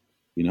years,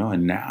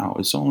 and now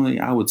it's only,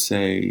 I would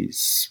say,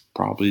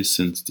 probably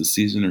since the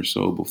season or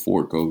so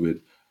before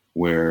COVID,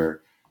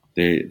 where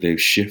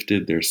they've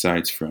shifted their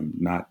sights from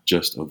not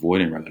just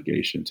avoiding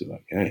relegation to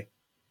like, hey,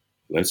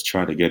 let's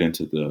try to get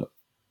into the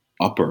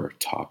upper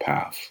top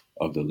half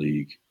of the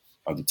league,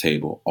 of the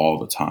table all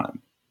the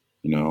time.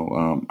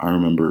 I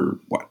remember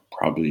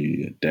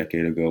probably a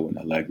decade ago when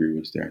Allegri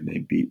was there and they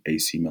beat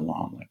AC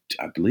Milan, like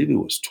I believe it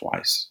was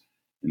twice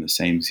in the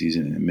same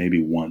season and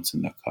maybe once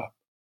in the cup.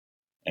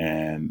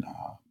 And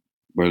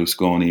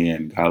Berlusconi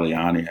and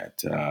Galliani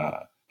at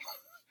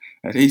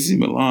AC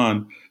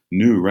Milan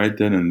knew right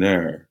then and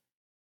there,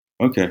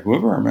 okay,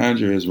 whoever our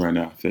manager is right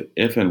now,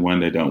 if and when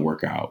they don't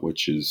work out,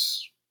 which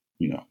is,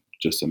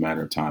 just a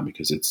matter of time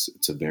because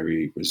it's a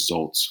very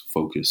results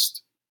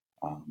focused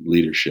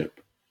leadership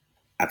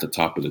at the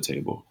top of the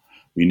table.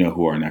 We know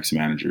who our next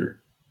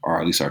manager, or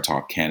at least our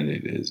top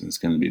candidate is, and it's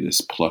going to be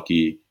this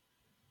plucky,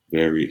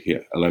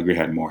 Allegri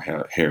had more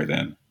hair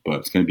then, but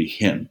it's going to be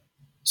him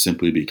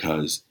simply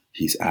because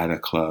he's at a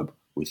club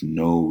with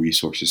no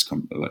resources,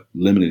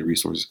 limited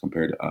resources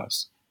compared to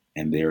us,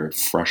 and they're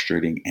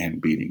frustrating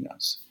and beating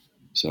us.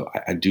 So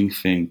I do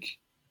think,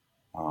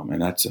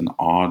 and that's an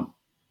odd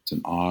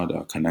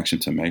connection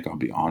to make. I'll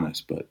be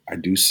honest, but I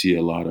do see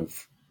a lot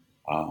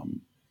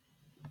um,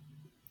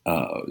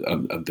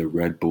 of the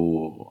Red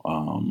Bull,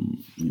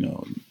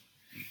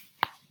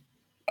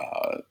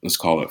 let's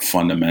call it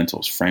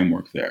fundamentals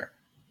framework there,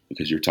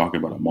 because you're talking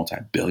about a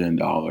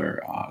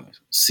multi-billion-dollar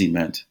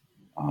cement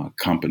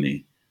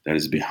company that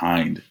is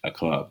behind a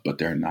club, but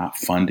they're not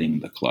funding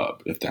the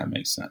club, if that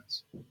makes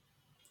sense.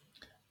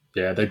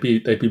 Yeah, they'd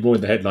be more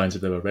in the headlines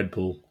if they were Red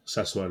Bull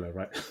Sassuolo,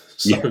 right?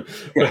 Yeah, So,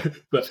 yeah,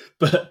 but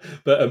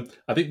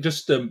I think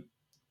just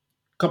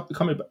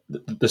coming back,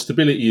 the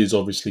stability is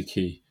obviously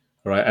key,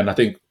 right? And I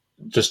think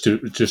just to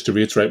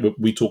reiterate what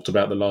we talked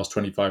about the last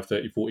 25,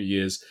 30, 40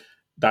 years,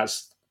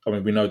 that's, I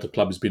mean, we know the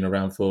club has been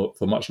around for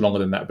much longer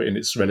than that, but in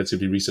its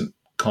relatively recent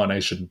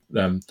carnation,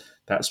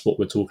 that's what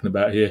we're talking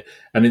about here.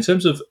 And in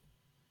terms of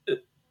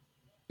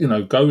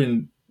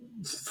going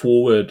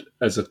forward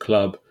as a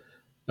club,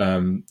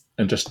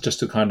 and just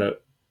to kind of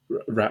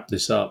wrap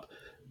this up,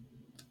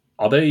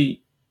 are they've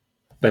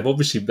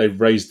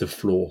raised the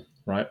floor,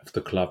 right, of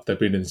the club. They've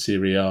been in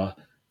Serie A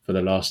for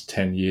the last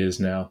 10 years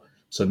now.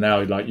 So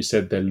now, like you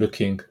said, they're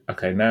looking,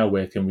 okay, now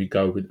where can we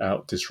go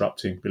without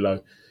disrupting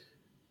below?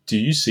 Do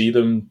you see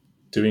them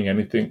doing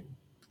anything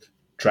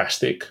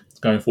drastic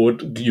going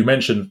forward? You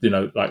mentioned,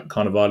 like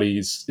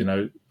Carnevali's,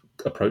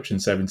 approaching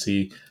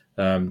 70,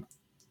 and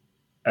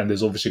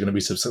there's obviously going to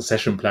be some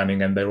succession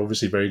planning, and they're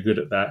obviously very good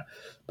at that.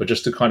 But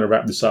just to kind of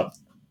wrap this up,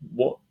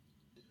 what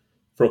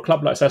for a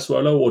club like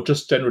Sassuolo, or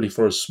just generally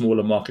for a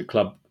smaller market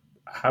club,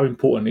 how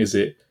important is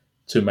it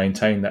to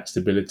maintain that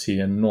stability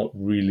and not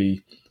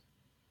really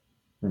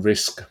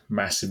risk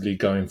massively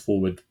going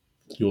forward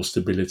your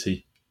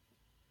stability?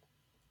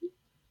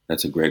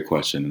 that's a great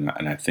question,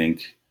 and I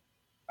think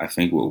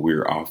what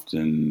we're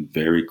often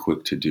very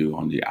quick to do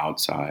on the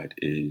outside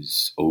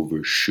is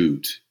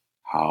overshoot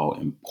how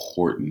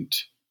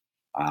important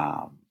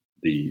um,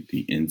 the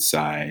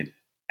inside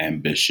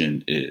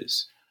ambition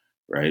is,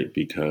 right?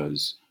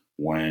 Because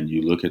when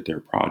you look at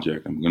their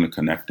project, I'm going to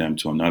connect them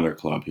to another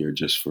club here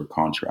just for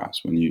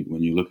contrast. When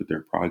you look at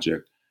their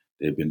project,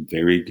 they've been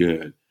very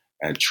good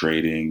at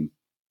trading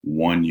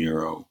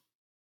 €1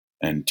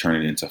 and turn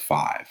it into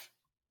five.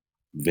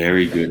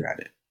 Very good at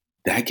it.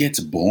 That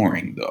gets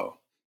boring though,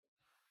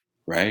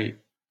 right?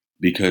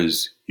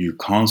 Because you're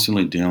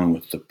constantly dealing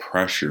with the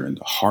pressure and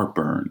the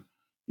heartburn,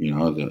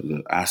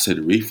 the acid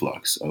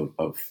reflux of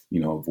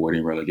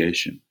avoiding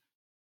relegation.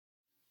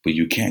 But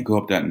you can't go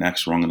up that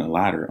next rung in the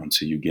ladder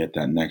until you get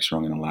that next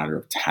rung in the ladder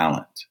of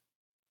talent,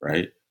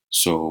 right?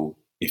 So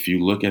if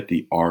you look at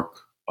the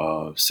arc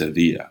of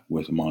Sevilla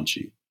with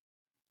Monchi,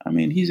 I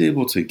mean, he's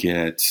able to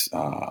get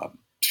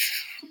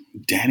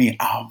Danny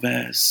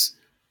Alves.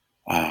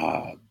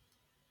 My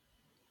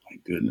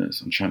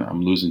goodness,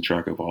 I'm losing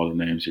track of all the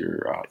names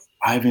here.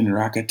 Ivan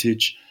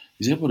Rakitic.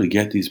 He's able to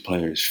get these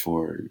players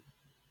for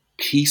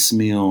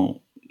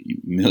piecemeal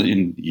 €1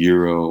 million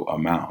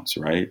amounts,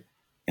 right?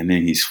 And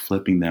then he's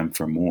flipping them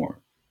for more.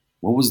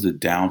 What was the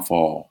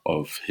downfall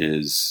of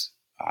his,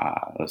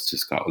 let's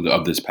just call it,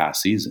 of this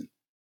past season?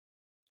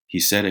 He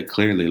said it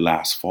clearly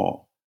last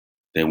fall.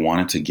 They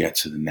wanted to get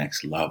to the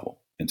next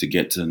level. And to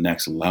get to the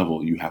next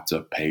level, you have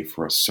to pay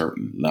for a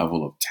certain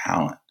level of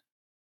talent.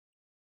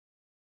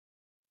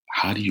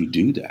 How do you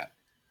do that?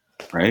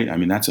 right? I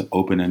mean, that's an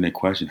open-ended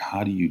question.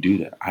 How do you do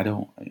that?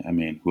 I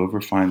mean,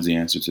 whoever finds the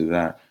answer to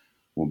that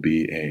will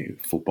be a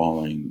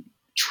footballing,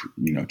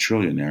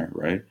 trillionaire,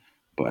 right?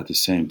 But at the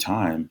same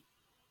time,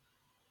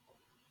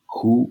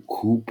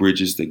 who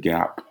bridges the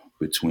gap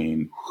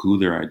between who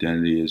their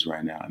identity is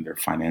right now and their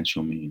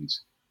financial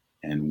means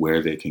and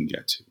where they can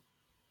get to?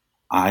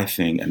 I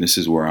think, and this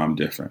is where I'm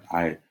different.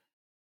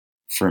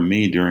 For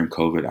me, during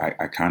COVID,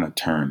 I kind of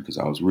turned because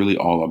I was really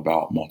all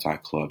about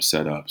multi-club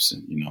setups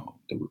and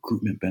the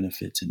recruitment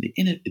benefits and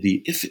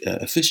the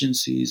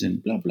efficiencies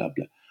and blah blah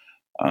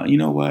blah. You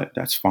know what?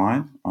 That's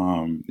fine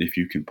if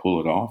you can pull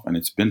it off, and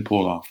it's been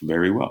pulled off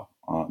very well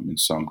in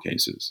some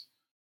cases.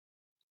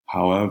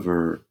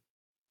 However,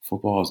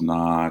 football is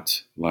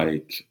not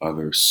like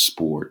other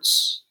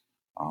sports.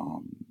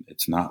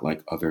 It's not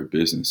like other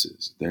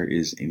businesses. There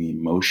is an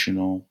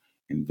emotional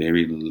and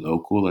very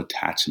local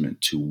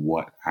attachment to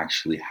what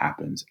actually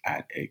happens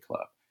at a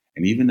club.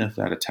 And even if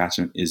that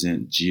attachment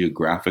isn't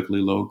geographically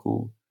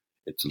local,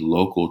 it's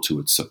local to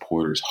its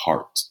supporters'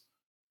 hearts.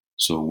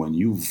 So when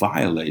you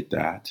violate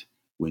that,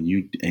 when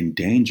you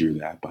endanger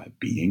that by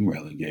being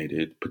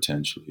relegated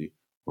potentially,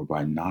 or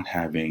by not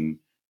having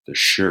the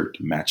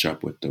shirt match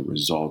up with the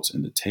results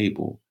in the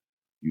table,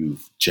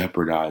 you've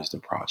jeopardized the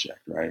project,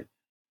 right?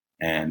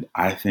 And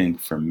I think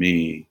for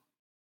me,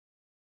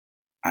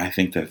 I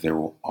think that there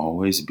will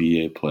always be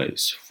a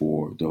place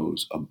for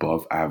those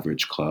above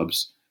average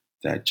clubs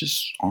that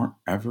just aren't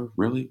ever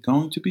really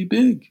going to be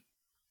big.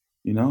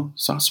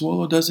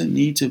 Sassuolo doesn't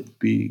need to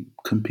be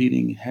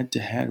competing head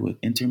to head with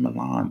Inter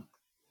Milan.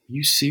 Are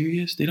you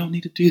serious? They don't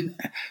need to do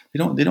that.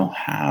 They don't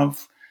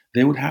have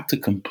they would have to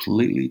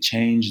completely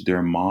change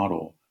their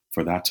model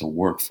for that to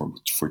work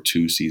for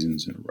 2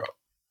 seasons in a row.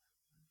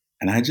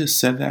 And I just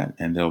said that,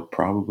 and they'll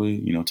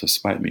probably, to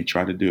spite me,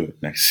 try to do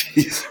it next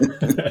season.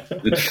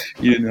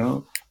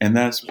 And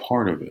that's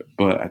part of it.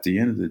 But at the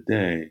end of the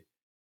day,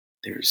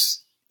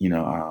 there's,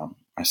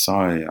 I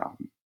saw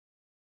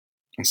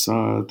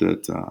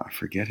that I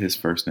forget his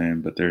first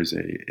name, but there's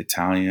a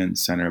Italian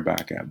center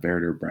back at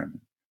Werder Bremen.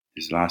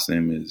 His last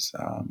name is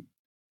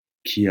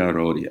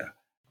Chiarodia.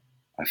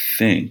 I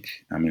think.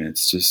 I mean,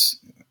 it's just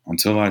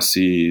until I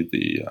see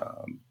the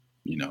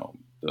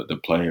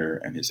player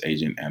and his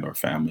agent and or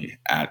family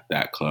at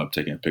that club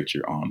taking a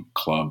picture on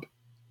club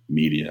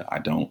media, I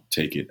don't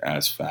take it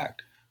as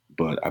fact.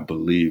 But I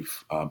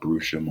believe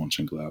Borussia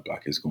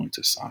Mönchengladbach is going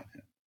to sign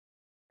him.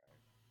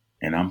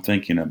 And I'm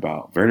thinking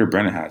about Werder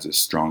Bremen has a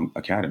strong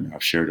academy.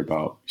 I've shared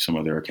about some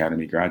of their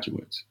academy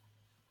graduates.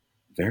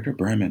 Werder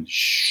Bremen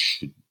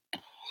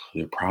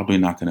they're probably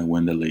not going to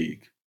win the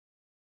league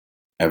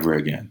ever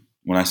again.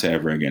 When I say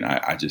ever again,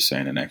 I just say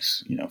in the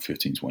next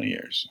 15, 20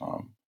 years.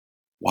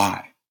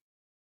 Why?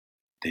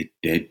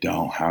 They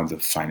don't have the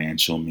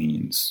financial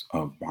means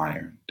of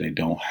Bayern. They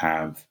don't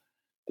have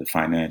the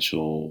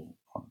financial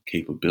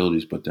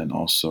capabilities, but then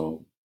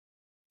also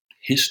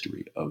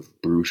history of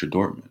Borussia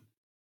Dortmund.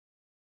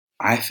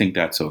 I think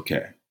that's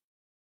okay.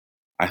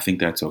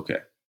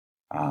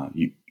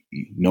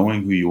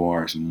 Knowing who you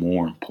are is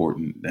more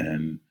important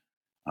than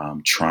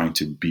trying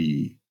to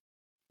be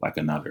like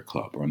another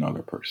club or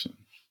another person.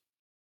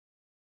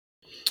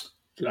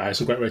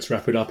 It's a great way to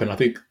wrap it up. And I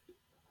think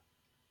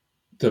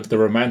the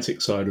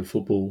romantic side of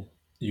football,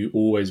 you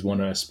always want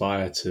to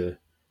aspire to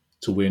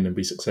win and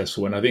be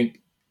successful. And I think,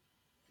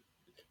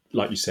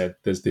 like you said,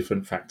 there's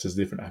different factors,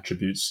 different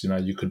attributes.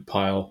 You could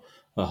pile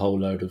a whole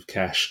load of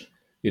cash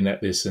in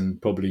at this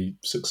and probably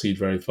succeed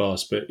very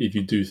fast. But if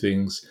you do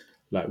things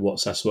like what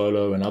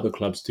Sassuolo and other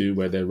clubs do,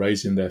 where they're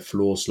raising their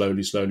floor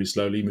slowly,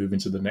 moving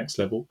to the next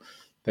level,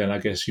 then I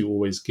guess you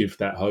always give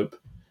that hope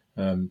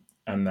and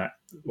that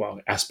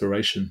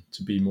aspiration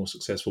to be more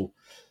successful.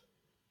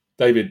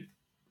 David,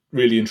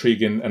 really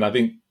intriguing, and I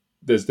think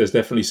there's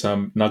definitely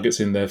some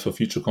nuggets in there for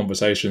future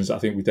conversations. I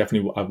think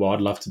I'd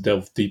love to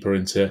delve deeper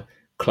into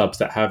clubs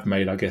that have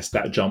made, I guess,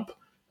 that jump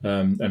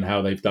and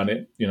how they've done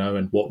it,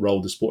 and what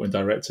role the sporting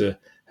director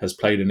has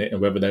played in it,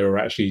 and whether they were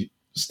actually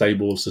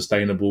stable,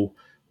 sustainable,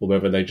 or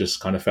whether they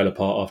just kind of fell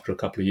apart after a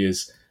couple of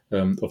years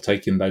of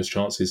taking those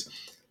chances.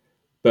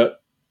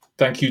 But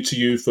thank you to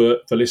you for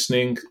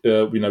listening.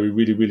 We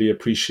really, really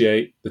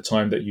appreciate the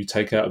time that you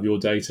take out of your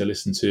day to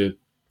listen to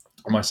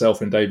myself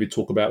and David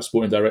talk about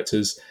sporting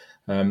directors.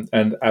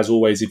 And as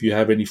always, if you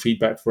have any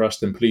feedback for us,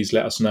 then please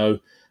let us know.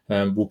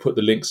 We'll put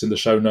the links in the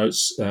show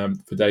notes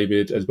for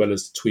David, as well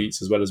as the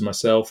tweets, as well as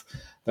myself.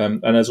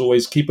 And as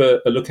always, keep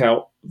a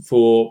lookout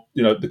for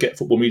the Get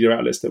Football media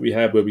outlets that we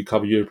have, where we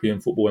cover European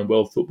football and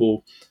world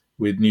football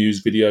with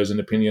news, videos, and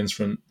opinions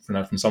from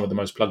some of the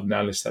most plugged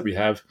analysts that we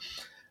have.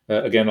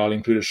 Again, I'll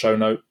include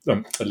a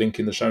link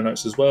in the show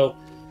notes as well.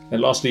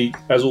 And lastly,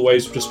 as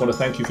always, just want to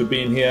thank you for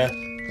being here,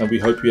 and we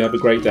hope you have a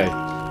great day.